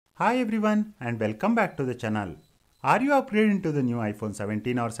Hi everyone and welcome back to the channel. Are you upgrading to the new iPhone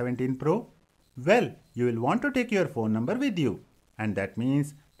 17 or 17 Pro? Well, you will want to take your phone number with you, and that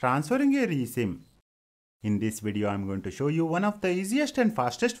means transferring your eSIM. In this video, I am going to show you one of the easiest and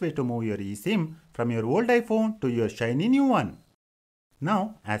fastest way to move your eSIM from your old iPhone to your shiny new one.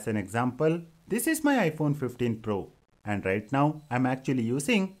 Now, as an example, this is my iPhone 15 Pro, and right now I am actually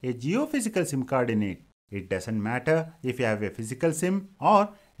using a geophysical SIM card in it. It doesn't matter if you have a physical SIM or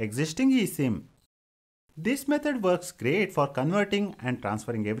existing eSIM. This method works great for converting and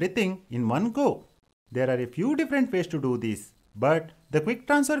transferring everything in one go. There are a few different ways to do this, but the quick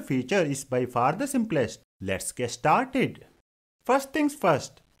transfer feature is by far the simplest. Let's get started. First things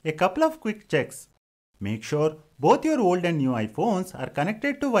first, a couple of quick checks. Make sure both your old and new iPhones are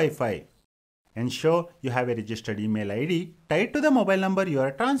connected to Wi-Fi. Ensure you have a registered email ID tied to the mobile number you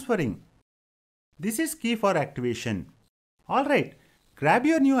are transferring. This is key for activation. Alright, grab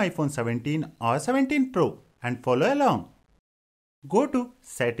your new iPhone 17 or 17 Pro and follow along. Go to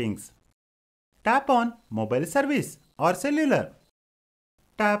Settings. Tap on Mobile Service or Cellular.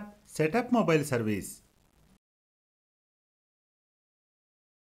 Tap Set up Mobile Service.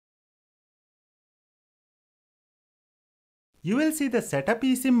 You will see the Setup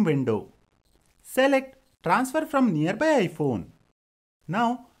eSIM window. Select Transfer from nearby iPhone.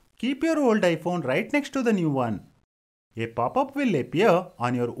 Now, keep your old iPhone right next to the new one. A pop-up will appear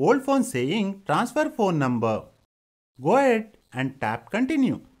on your old phone saying Transfer phone number. Go ahead and tap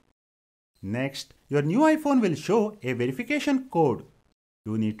Continue. Next, your new iPhone will show a verification code.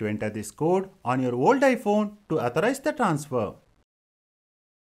 You need to enter this code on your old iPhone to authorize the transfer.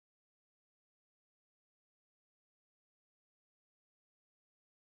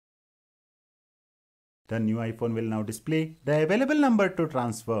 The new iPhone will now display the available number to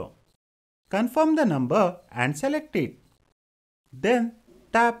transfer. Confirm the number and select it. Then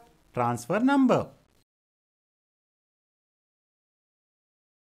tap Transfer Number.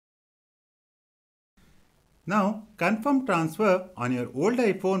 Now confirm transfer on your old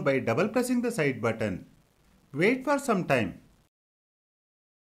iPhone by double pressing the side button. Wait for some time.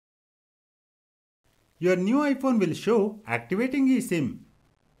 Your new iPhone will show activating eSIM.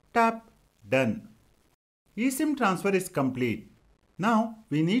 Tap Done. eSIM transfer is complete. Now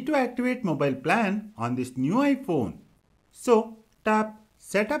we need to activate mobile plan on this new iPhone. So tap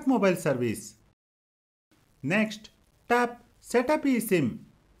Set up Mobile Service. Next, tap Set up eSIM.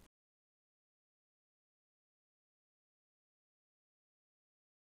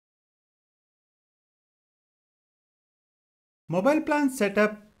 Mobile plan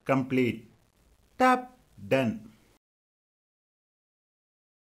setup complete. Tap Done.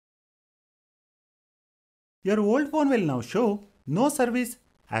 Your old phone will now show no service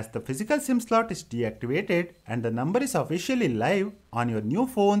as the physical SIM slot is deactivated and the number is officially live on your new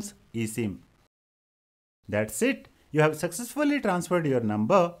phone's eSIM. That's it. You have successfully transferred your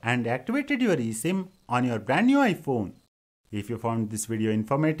number and activated your eSIM on your brand new iPhone. If you found this video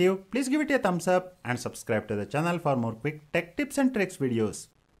informative, please give it a thumbs up and subscribe to the channel for more quick tech tips and tricks videos.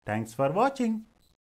 Thanks for watching.